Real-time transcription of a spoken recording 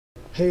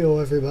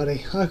Heyo everybody,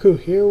 Haku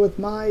here with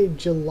my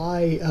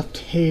July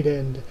update,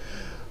 and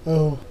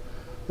oh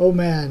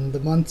man, the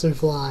months are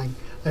flying.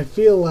 I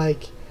feel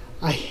like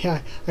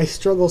I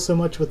struggle so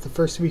much with the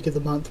first week of the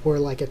month where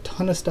like a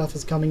ton of stuff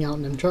is coming out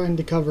and I'm trying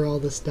to cover all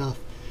this stuff,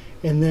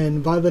 and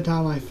then by the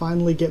time I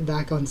finally get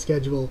back on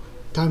schedule,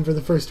 time for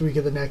the first week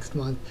of the next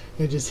month,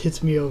 it just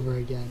hits me over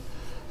again.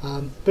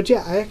 But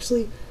yeah,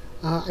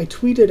 I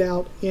tweeted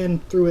out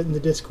and threw it in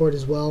the Discord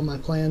as well, my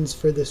plans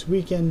for this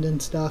weekend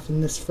and stuff in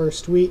this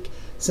first week,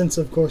 since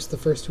of course the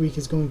first week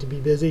is going to be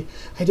busy.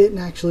 I didn't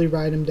actually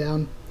write them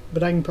down,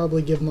 but I can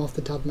probably give them off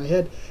the top of my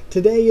head.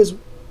 Today is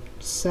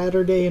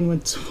Saturday, and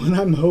when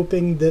I'm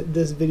hoping that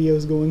this video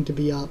is going to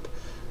be up.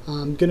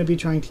 I'm going to be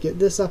trying to get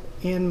this up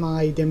and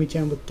my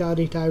Demi-chan with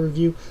Dottie Tai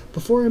review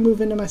before I move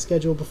into my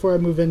schedule, before I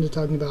move into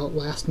talking about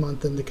last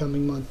month and the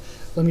coming month.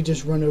 Let me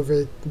just run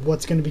over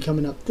what's going to be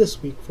coming up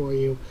this week for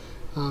you.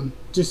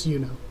 Just so you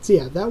know. So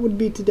yeah, that would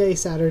be today,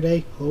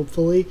 Saturday,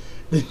 hopefully.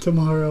 Then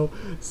tomorrow,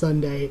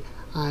 Sunday,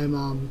 I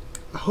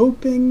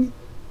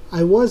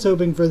was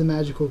hoping for the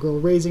Magical Girl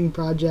Raising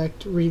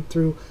Project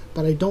read-through,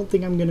 but I don't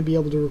think I'm going to be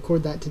able to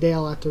record that today.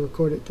 I'll have to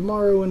record it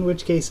tomorrow, in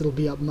which case it'll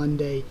be up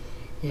Monday.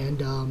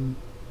 And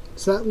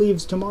so that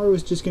leaves tomorrow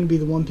is just going to be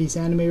the One Piece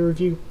anime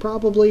review.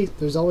 Probably.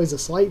 There's always a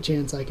slight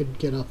chance I could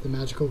get up the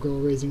Magical Girl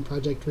Raising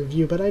Project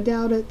review, but I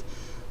doubt it.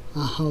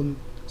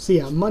 So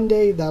yeah,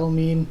 Monday, that'll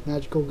mean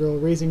Magical Girl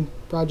Raising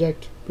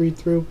Project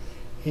read-through,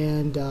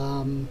 and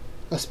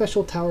a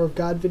special Tower of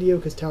God video,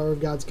 because Tower of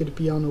God's going to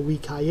be on a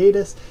week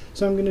hiatus,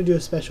 so I'm going to do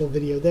a special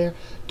video there.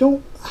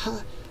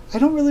 I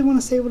don't really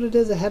want to say what it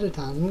is ahead of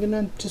time. I'm going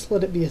to just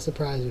let it be a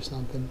surprise or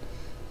something.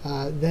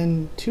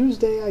 Then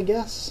Tuesday, I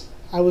guess,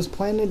 I was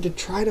planning to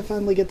try to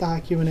finally get the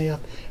HaQ&A up,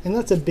 and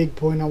that's a big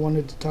point I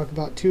wanted to talk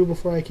about too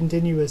before I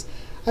continue, is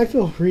I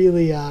feel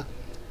really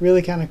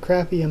kind of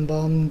crappy and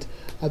bummed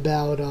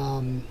about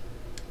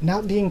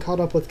not being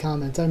caught up with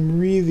comments. I'm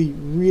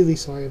really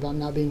sorry about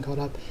not being caught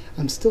up.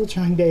 I'm still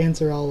trying to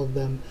answer all of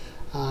them,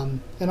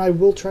 and I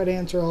will try to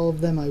answer all of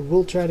them. I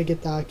will try to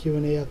get the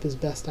HaQ&A up as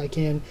best I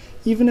can,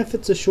 even if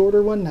it's a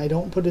shorter one. I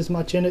don't put as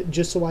much in it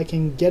just so I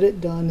can get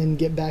it done and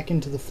get back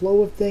into the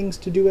flow of things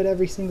to do it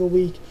every single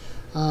week.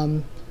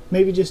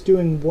 Maybe just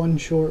doing one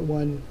short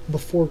one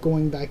before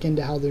going back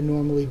into how they're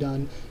normally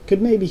done could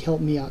maybe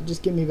help me out,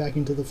 just get me back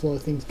into the flow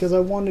of things, because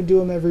I want to do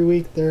them every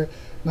week. They're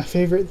my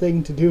favorite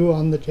thing to do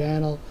on the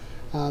channel.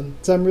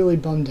 So I'm really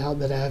bummed out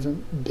that I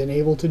haven't been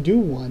able to do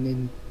one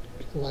in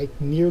like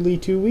nearly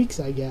 2 weeks,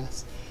 I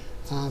guess.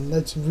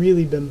 That's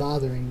really been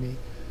bothering me.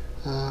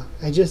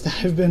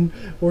 I've been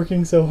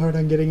working so hard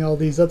on getting all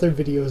these other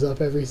videos up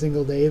every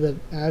single day that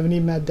I haven't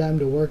even had time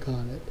to work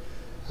on it.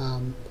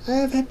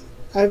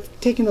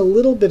 I've taken a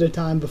little bit of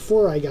time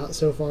before I got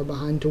so far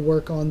behind to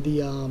work on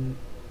the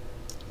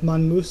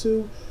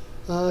Manmusu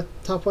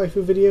top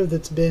waifu video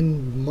that's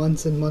been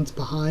months and months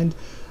behind.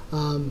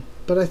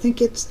 But I think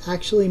it's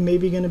actually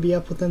maybe going to be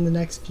up within the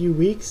next few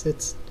weeks.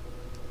 It's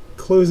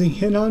closing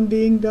in on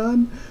being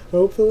done,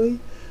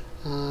 hopefully.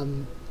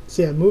 So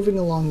yeah, moving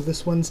along,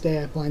 this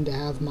Wednesday I plan to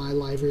have my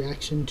live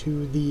reaction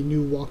to the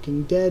new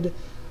Walking Dead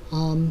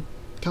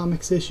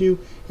comics issue,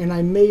 and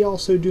I may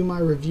also do my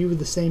review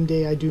the same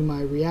day I do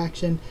my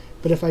reaction,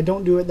 but if I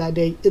don't do it that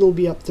day, it'll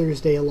be up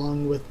Thursday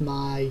along with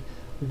my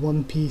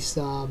One Piece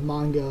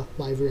manga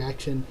live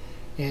reaction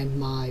and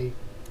my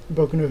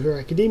Boku no Hero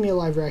Academia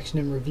live reaction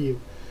and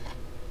review.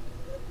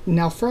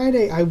 Now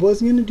Friday I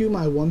was going to do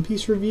my One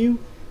Piece review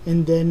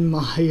and then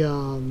my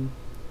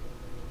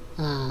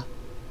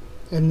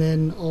and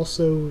then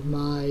also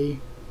my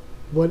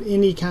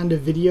any kind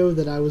of video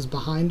that I was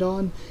behind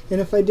on,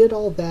 and if I did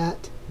all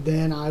that,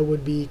 then I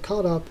would be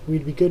caught up.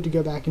 We'd be good to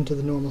go back into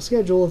the normal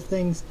schedule of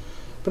things.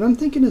 But I'm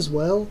thinking as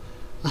well,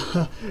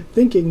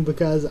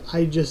 because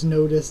I just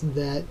noticed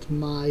that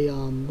my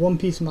One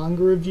Piece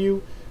manga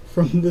review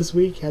from this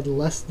week had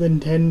less than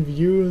 10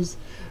 views,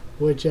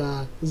 which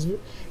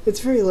it's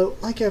very low.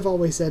 Like I've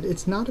always said,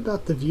 it's not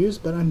about the views,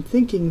 but I'm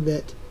thinking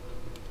that,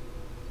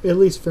 at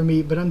least for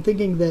me, but I'm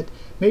thinking that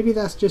maybe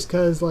that's just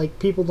because like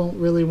people don't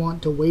really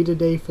want to wait a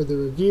day for the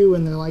review,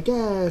 and they're like,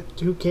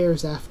 who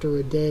cares after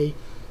a day.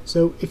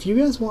 So if you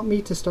guys want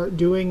me to start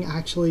doing,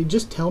 actually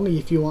just tell me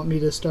if you want me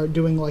to start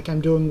doing like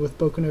I'm doing with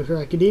Boku no Hero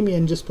Academia,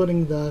 and just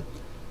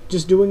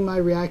doing my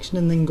reaction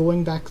and then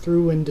going back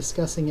through and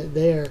discussing it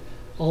there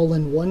all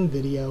in one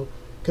video,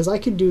 because I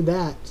could do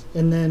that,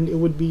 and then it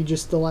would be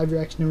just the live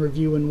reaction and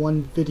review in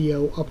one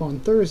video up on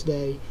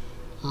Thursday,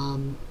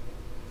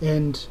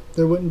 and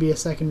there wouldn't be a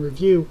second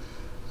review.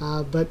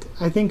 But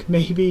I think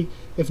maybe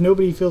if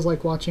nobody feels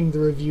like watching the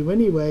review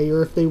anyway,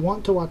 or if they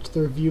want to watch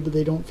the review but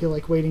they don't feel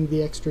like waiting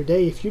the extra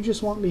day, if you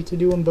just want me to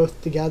do them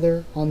both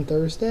together on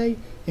Thursday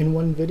in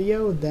one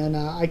video, then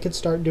I could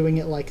start doing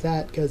it like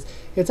that, because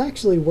it's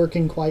actually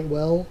working quite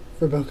well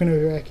for Boku no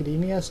Hero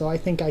Academia, so I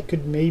think I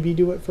could maybe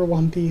do it for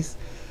One Piece,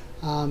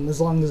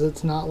 as long as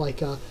it's not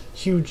like a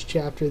huge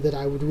chapter that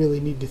I would really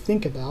need to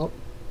think about.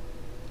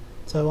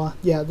 So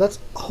yeah, that's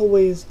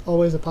always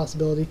a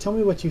possibility. Tell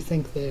me what you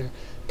think there,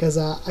 because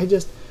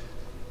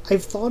I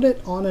I've thought it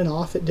on and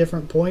off at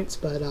different points,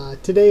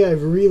 but today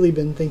I've really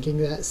been thinking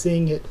that,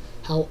 seeing it,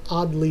 how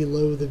oddly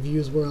low the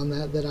views were on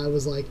that I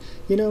was like,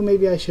 you know,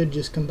 maybe I should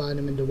just combine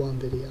them into one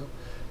video.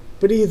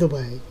 But either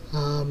way,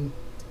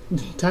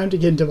 time to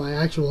get into my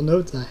actual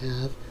notes I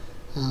have.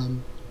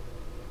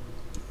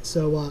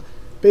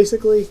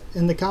 Basically,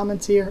 in the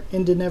comments here,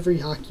 and in every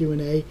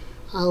HaQ&A,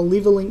 I'll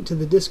leave a link to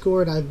the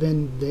Discord. I've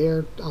been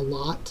there a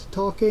lot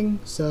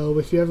talking, so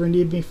if you ever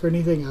need me for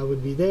anything, I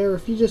would be there.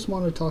 If you just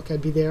want to talk,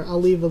 I'd be there.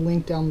 I'll leave a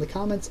link down in the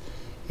comments,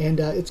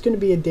 and it's going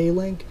to be a day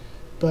link,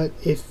 but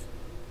if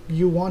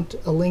you want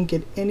a link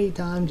at any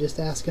time, just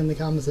ask in the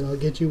comments and I'll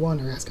get you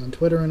one, or ask on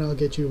Twitter and I'll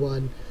get you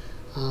one.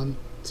 So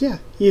yeah,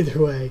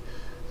 either way.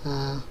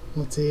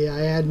 Let's see, I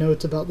had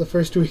notes about the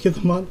first week of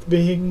the month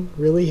being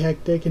really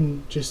hectic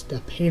and just a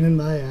pain in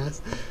my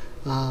ass.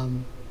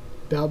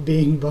 About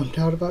being bummed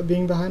out about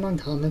being behind on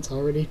comments,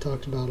 already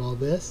talked about all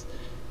this.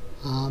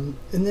 And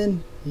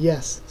then,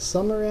 yes,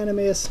 summer anime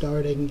is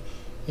starting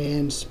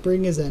and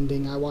spring is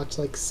ending. I watched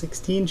like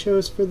 16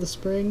 shows for the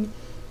spring,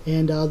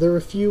 and there are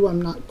a few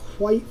I'm not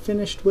quite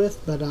finished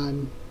with, but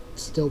I'm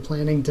still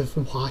planning to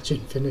watch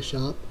and finish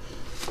up.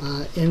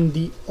 And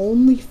the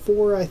only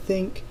 4 I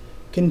think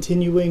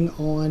continuing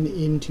on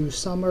into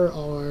summer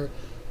are,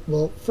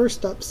 well,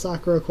 first up,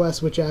 Sakura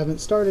Quest, which I haven't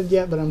started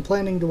yet, but I'm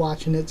planning to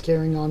watch, and it's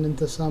carrying on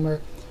into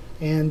summer.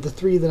 And the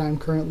 3 that I'm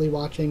currently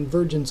watching,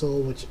 Virgin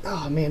Soul, which,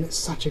 oh man, it's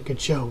such a good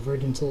show.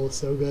 Virgin Soul is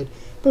so good.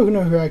 Boku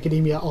no Hero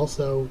Academia,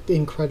 also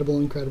incredible,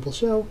 incredible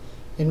show.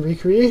 And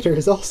Recreator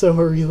is also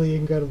a really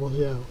incredible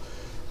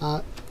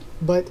show.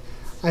 But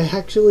I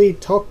actually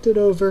talked it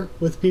over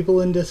with people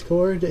in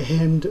Discord,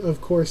 and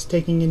of course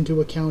taking into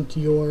account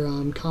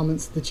your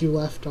comments that you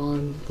left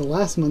on the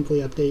last monthly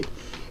update.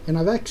 And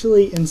I've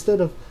actually,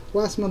 instead of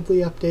last monthly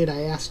update,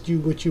 I asked you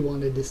what you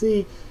wanted to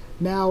see.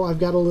 Now I've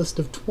got a list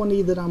of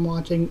 20 that I'm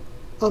watching.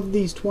 Of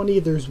these 20,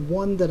 there's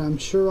 1 that I'm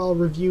sure I'll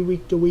review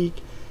week to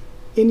week.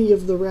 Any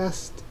of the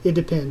rest, it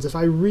depends. If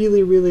I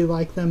really, really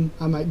like them,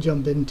 I might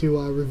jump into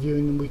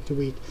reviewing them week to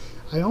week.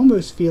 I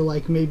almost feel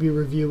like maybe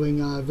reviewing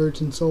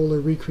Virgin Soul or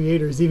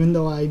Recreators, even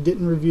though I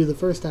didn't review the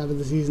first half of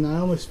the season. I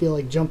almost feel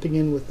like jumping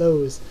in with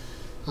those.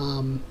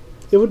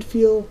 It wouldn't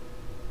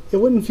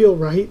feel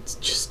right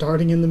just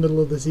starting in the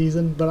middle of the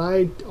season, but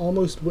I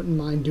almost wouldn't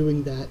mind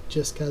doing that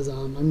just because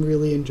I'm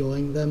really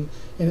enjoying them.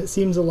 And it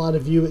seems a lot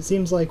of you, it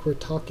seems like we're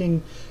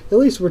talking, at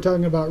least we're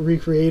talking about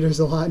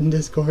Recreators a lot in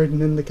Discord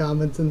and in the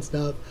comments and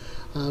stuff.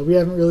 We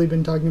haven't really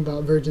been talking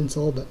about Virgin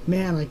Soul, but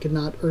man, I could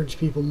not urge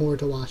people more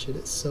to watch it.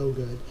 It's so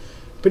good.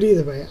 But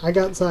either way, I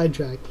got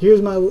sidetracked. Here's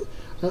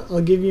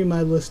I'll give you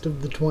my list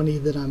of the 20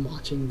 that I'm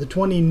watching. The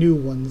 20 new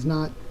ones,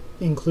 not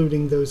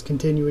including those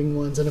continuing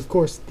ones, and of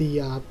course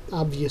the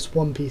obvious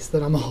One Piece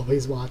that I'm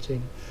always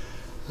watching.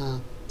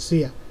 So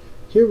yeah,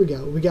 here we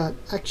go. We got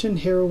Action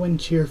Heroine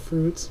Cheer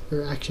Fruits,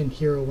 or Action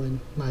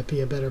Heroine might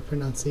be a better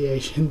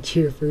pronunciation,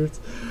 Cheer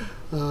Fruits.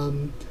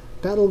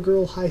 Battle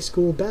Girl High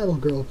School Battle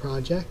Girl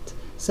Project.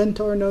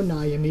 Centaur no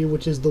Nayami,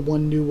 which is the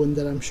one new one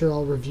that I'm sure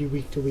I'll review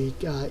week to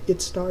week.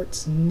 It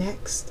starts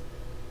next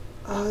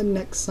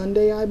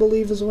Sunday, I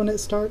believe, is when it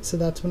starts, so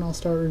that's when I'll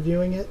start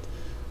reviewing it.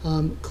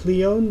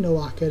 Cleone no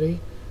Akari,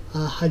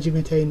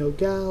 Hajimete no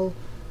Gal,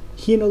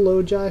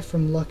 Hinologi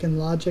from Luck and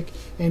Logic,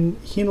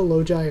 and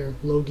Hinologi, or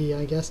Logi,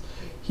 I guess.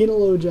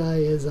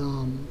 Hinologi is,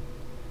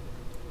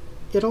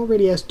 it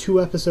already has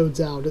 2 episodes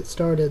out. It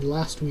started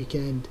last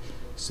weekend,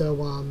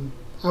 so,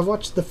 I've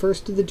watched the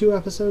first of the 2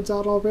 episodes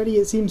out already.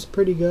 It seems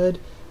pretty good.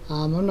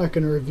 I'm not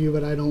going to review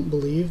it, I don't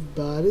believe,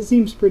 but it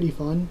seems pretty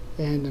fun,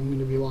 and I'm going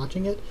to be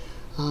watching it.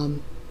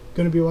 Going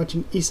to be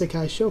watching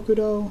Isekai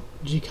Shokudo,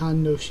 Jikan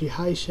no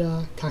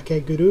Shihaisha,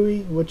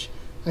 Kakegurui, which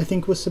I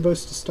think was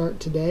supposed to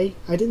start today.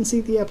 I didn't see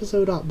the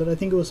episode up, but I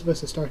think it was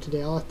supposed to start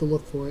today. I'll have to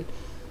look for it.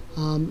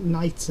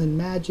 Knights and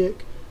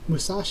Magic,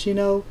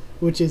 Musashino,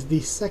 which is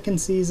the 2nd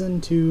season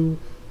to,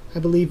 I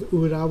believe,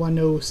 Urawa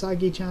no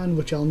Usagi-chan,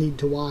 which I'll need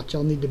to watch.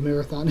 I'll need to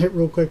marathon it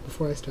real quick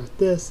before I start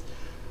this.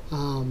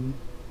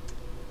 Nanamaru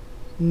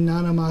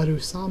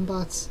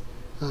Sambatsu,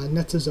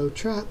 Netsuzo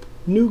Trap,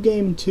 New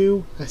Game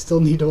 2. I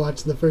still need to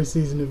watch the 1st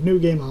season of New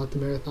Game. I'll have to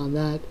marathon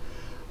that.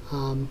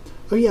 Oh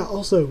yeah,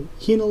 also,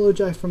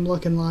 Hinologi from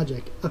Luck and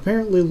Logic.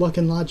 Apparently Luck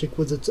and Logic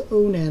was its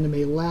own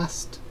anime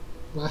last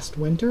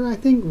winter, I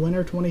think?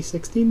 Winter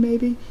 2016,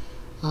 maybe?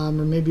 Or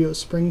maybe it was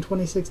spring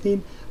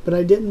 2016, but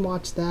I didn't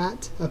watch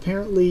that.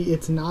 Apparently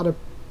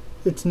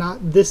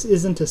this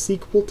isn't a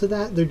sequel to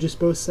that. They're just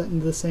both set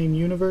into the same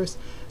universe,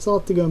 so I'll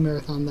have to go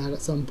marathon that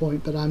at some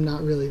point, but I'm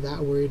not really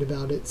that worried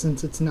about it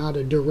since it's not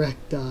a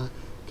direct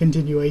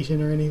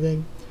continuation or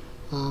anything.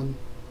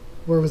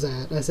 Where was I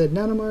at? I said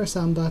Nanamaru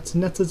Sambatsu,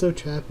 Netsuzo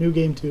Trap, New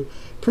Game 2,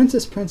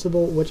 Princess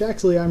Principal, which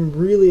actually I'm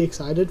really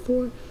excited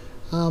for,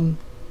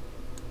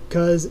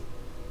 because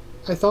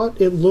I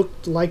thought it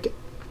looked like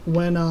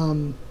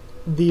when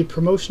the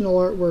promotional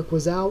artwork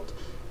was out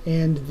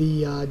and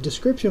the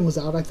description was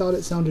out, I thought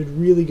it sounded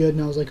really good,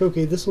 and I was like,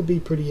 okay, this will be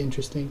pretty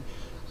interesting.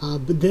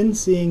 But then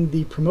seeing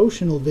the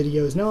promotional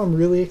videos, now I'm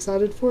really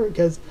excited for it,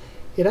 because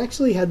it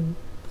actually had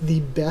the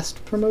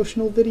best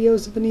promotional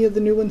videos of any of the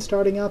new ones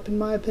starting up, in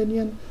my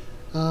opinion.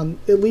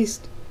 At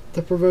least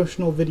the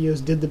promotional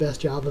videos did the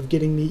best job of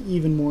getting me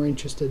even more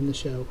interested in the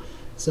show.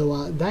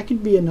 So that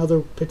could be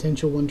another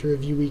potential one to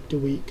review week to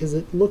week, because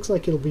it looks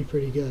like it'll be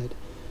pretty good.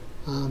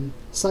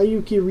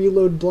 Sayuki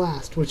Reload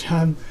Blast, which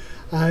I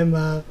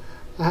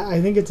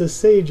think it's a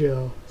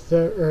Seijo,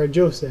 or a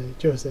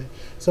Josei.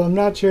 So I'm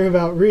not sure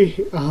about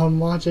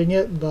watching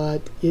it,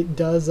 but it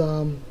does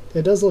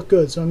look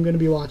good, so I'm going to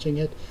be watching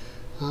it.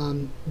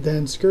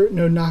 Then Skirt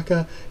no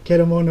Naka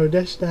Keremono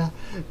Deshita.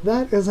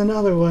 That is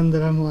another one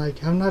that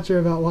I'm not sure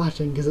about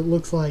watching, because it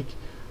looks like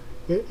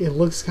it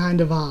looks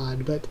kind of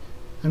odd, but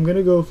I'm going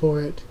to go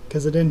for it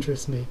because it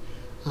interests me.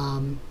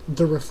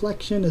 The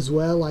Reflection as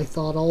well. I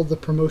thought all the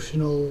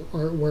promotional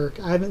artwork,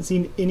 I haven't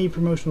seen any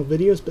promotional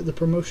videos, but the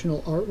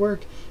promotional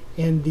artwork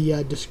and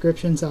the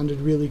description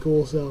sounded really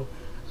cool, so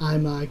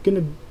I'm going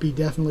to be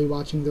definitely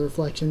watching The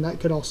Reflection. That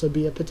could also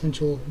be a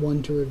potential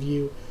one to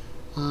review.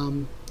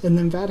 And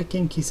then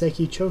Vatican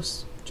Kiseki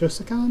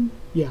Chosakan?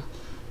 Yeah.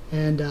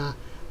 And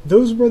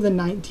those were the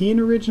 19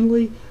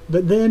 originally,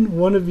 but then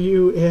one of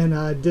you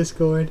in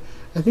Discord,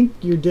 I think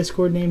your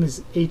Discord name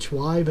is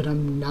HY, but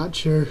I'm not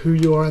sure who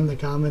you are in the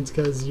comments,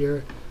 because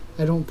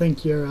I don't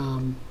think your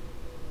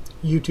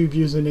YouTube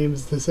username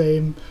is the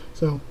same,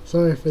 so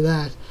sorry for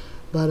that.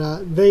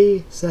 But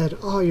they said,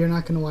 oh, you're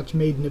not going to watch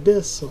Made in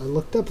Abyss, so I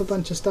looked up a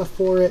bunch of stuff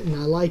for it, and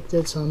I liked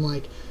it, so I'm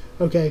like,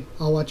 okay,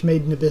 I'll watch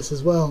Made in Abyss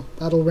as well.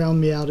 That'll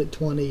round me out at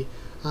 20.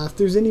 If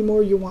there's any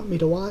more you want me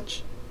to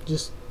watch,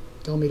 just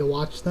tell me to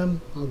watch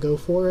them. I'll go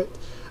for it.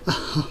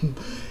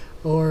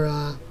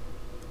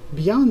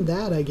 Beyond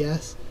that, I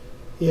guess,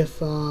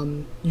 if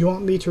you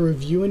want me to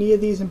review any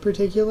of these in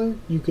particular,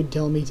 you could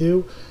tell me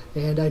to,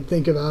 and I'd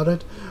think about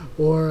it.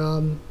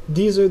 Or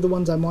these are the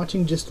ones I'm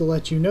watching just to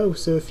let you know,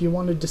 so if you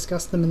want to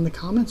discuss them in the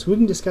comments, we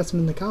can discuss them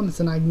in the comments,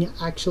 and I can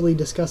actually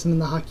discuss them in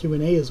the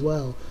HaQ&A as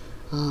well.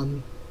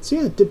 So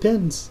yeah, it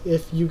depends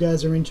if you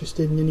guys are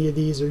interested in any of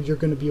these, or you're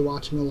going to be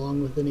watching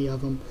along with any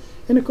of them.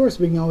 And of course,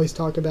 we can always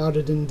talk about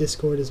it in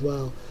Discord as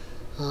well.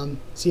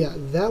 So yeah,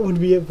 that would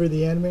be it for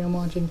the anime I'm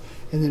watching.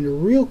 And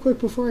then real quick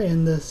before I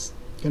end this,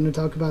 I'm going to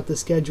talk about the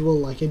schedule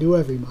like I do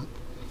every month.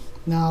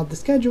 Now, the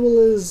schedule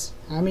is,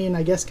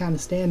 I guess kind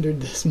of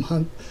standard this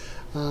month.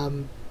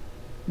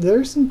 There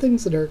are some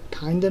things that are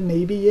kind of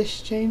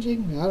maybe-ish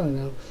changing. I don't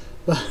know.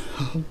 But,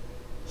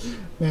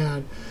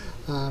 man.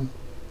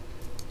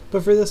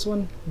 But for this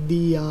one,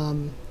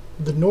 the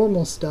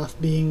normal stuff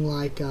being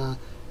like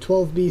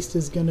 12 Beast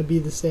is going to be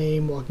the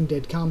same, Walking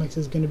Dead Comics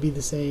is going to be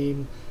the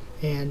same,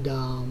 and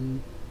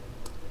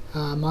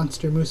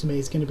Monster Musume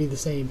is going to be the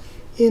same,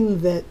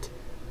 in that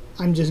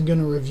I'm just going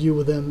to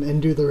review them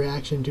and do the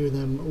reaction to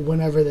them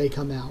whenever they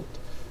come out,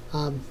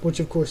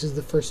 which of course is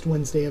the first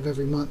Wednesday of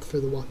every month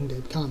for the Walking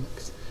Dead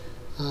Comics.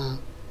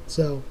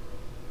 So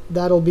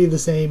that'll be the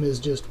same as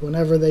just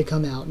whenever they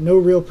come out, no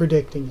real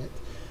predicting it.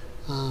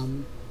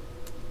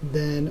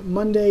 Then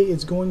Monday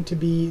is going to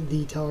be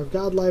the Tower of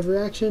God live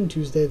reaction,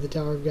 Tuesday the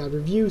Tower of God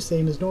review,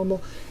 same as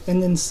normal,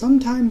 and then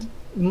sometimes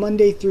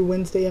Monday through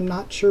Wednesday, I'm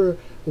not sure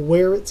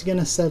where it's going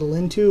to settle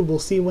into. We'll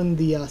see when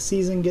the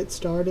season gets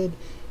started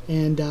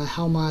and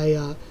how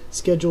my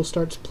schedule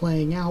starts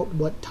playing out,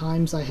 what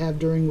times I have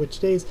during which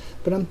days,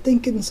 but I'm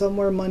thinking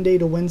somewhere Monday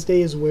to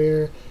Wednesday is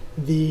where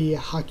the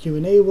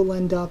HaQ&A will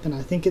end up, and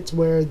I think it's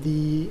where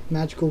the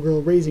Magical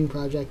Girl Raising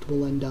Project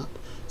will end up.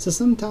 So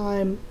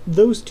sometime,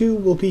 those two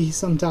will be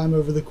sometime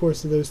over the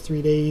course of those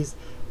 3 days,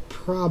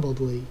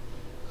 probably.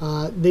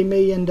 They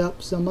may end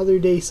up some other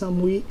day, some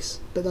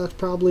weeks, but that's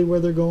probably where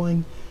they're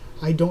going.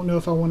 I don't know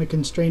if I want to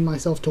constrain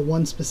myself to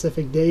one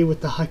specific day with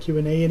the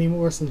HaQ&A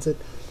anymore, since it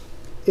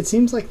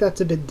seems like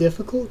that's a bit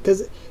difficult,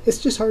 because it's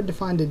just hard to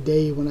find a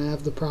day when I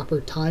have the proper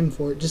time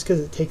for it, just because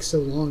it takes so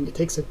long. It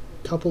takes a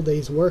couple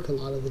days work a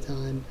lot of the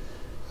time.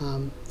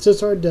 So it's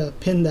hard to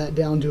pin that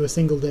down to a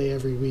single day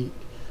every week.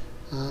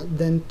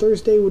 Then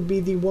Thursday would be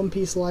the One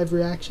Piece live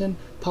reaction,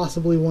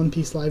 possibly One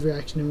Piece live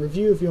reaction and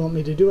review if you want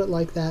me to do it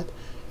like that,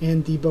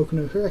 and the Boku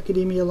no Hero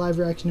Academia live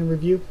reaction and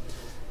review.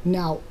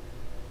 Now,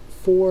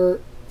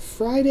 for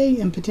Friday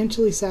and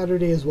potentially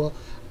Saturday as well,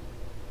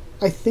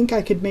 I think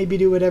I could maybe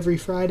do it every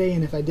Friday,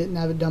 and if I didn't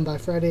have it done by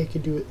Friday, I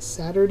could do it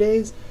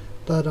Saturdays.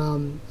 But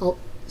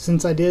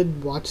since I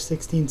did watch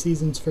 16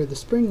 seasons for the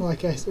spring, or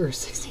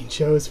 16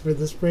 shows for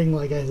the spring,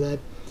 like I said,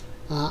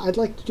 I'd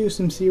like to do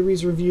some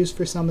series reviews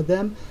for some of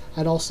them.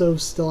 I'd also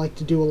still like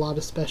to do a lot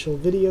of special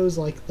videos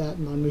like that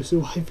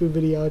Manmusu Waifu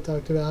video I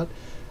talked about.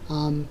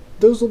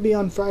 Those will be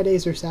on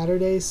Fridays or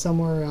Saturdays,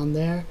 somewhere around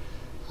there.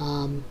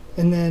 And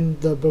then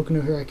the Boku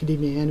no Hero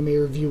Academia anime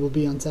review will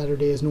be on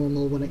Saturday as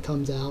normal when it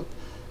comes out.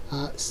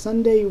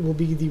 Sunday will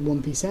be the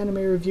One Piece anime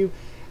review,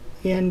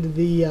 and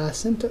the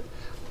Centaur,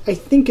 I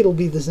think it'll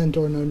be the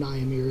Centaur no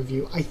Naomi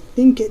review. I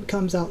think it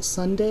comes out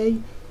Sunday,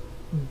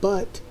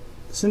 but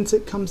since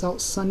it comes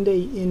out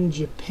Sunday in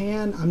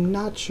Japan, I'm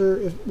not sure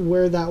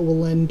where that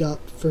will end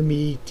up for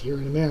me here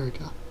in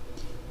America.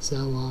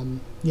 So,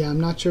 yeah, I'm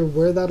not sure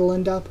where that'll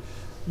end up,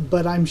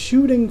 but I'm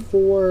shooting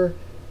for,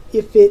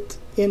 if it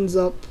ends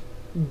up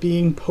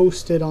being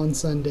posted on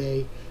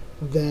Sunday,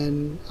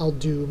 then I'll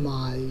do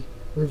my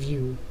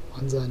review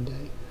on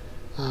Sunday.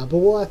 But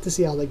we'll have to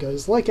see how that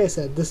goes. Like I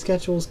said, the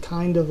schedule's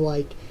kind of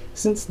like,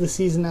 since the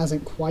season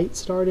hasn't quite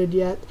started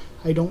yet,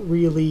 I don't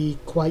really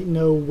quite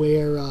know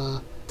where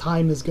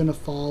time is going to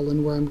fall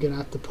and where I'm going to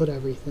have to put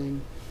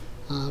everything.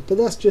 But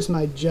that's just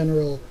my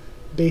general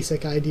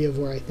basic idea of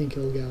where I think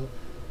it'll go.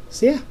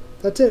 So yeah,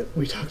 that's it.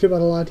 We talked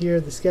about a lot here,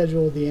 the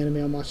schedule, the anime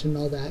I'm watching, and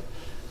all that.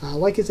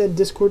 Like I said,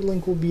 Discord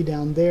link will be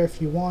down there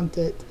if you want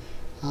it.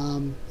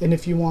 And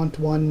if you want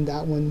one,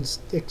 that one's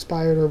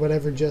expired or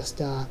whatever,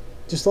 just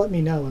let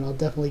me know, and I'll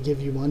definitely give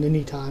you one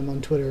anytime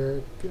on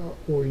Twitter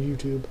or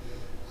YouTube.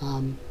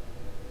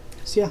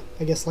 So yeah,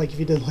 I guess if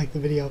you did like the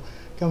video,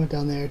 comment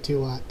down there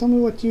to tell me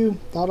what you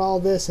thought all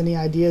this, any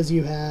ideas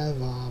you have,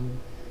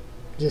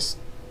 just,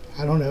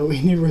 I don't know,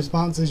 any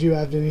responses you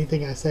have to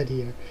anything I said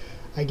here,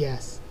 I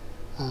guess,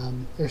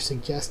 or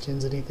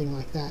suggestions, anything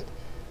like that.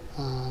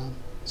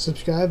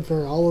 Subscribe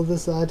for all of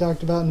this that I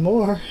talked about and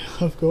more,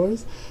 of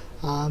course.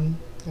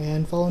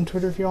 And follow on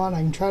Twitter if you want. I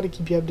can try to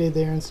keep you updated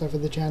there and stuff for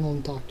the channel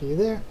and talk to you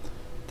there.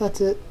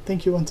 That's it.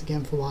 Thank you once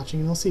again for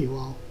watching, and I'll see you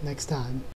all next time.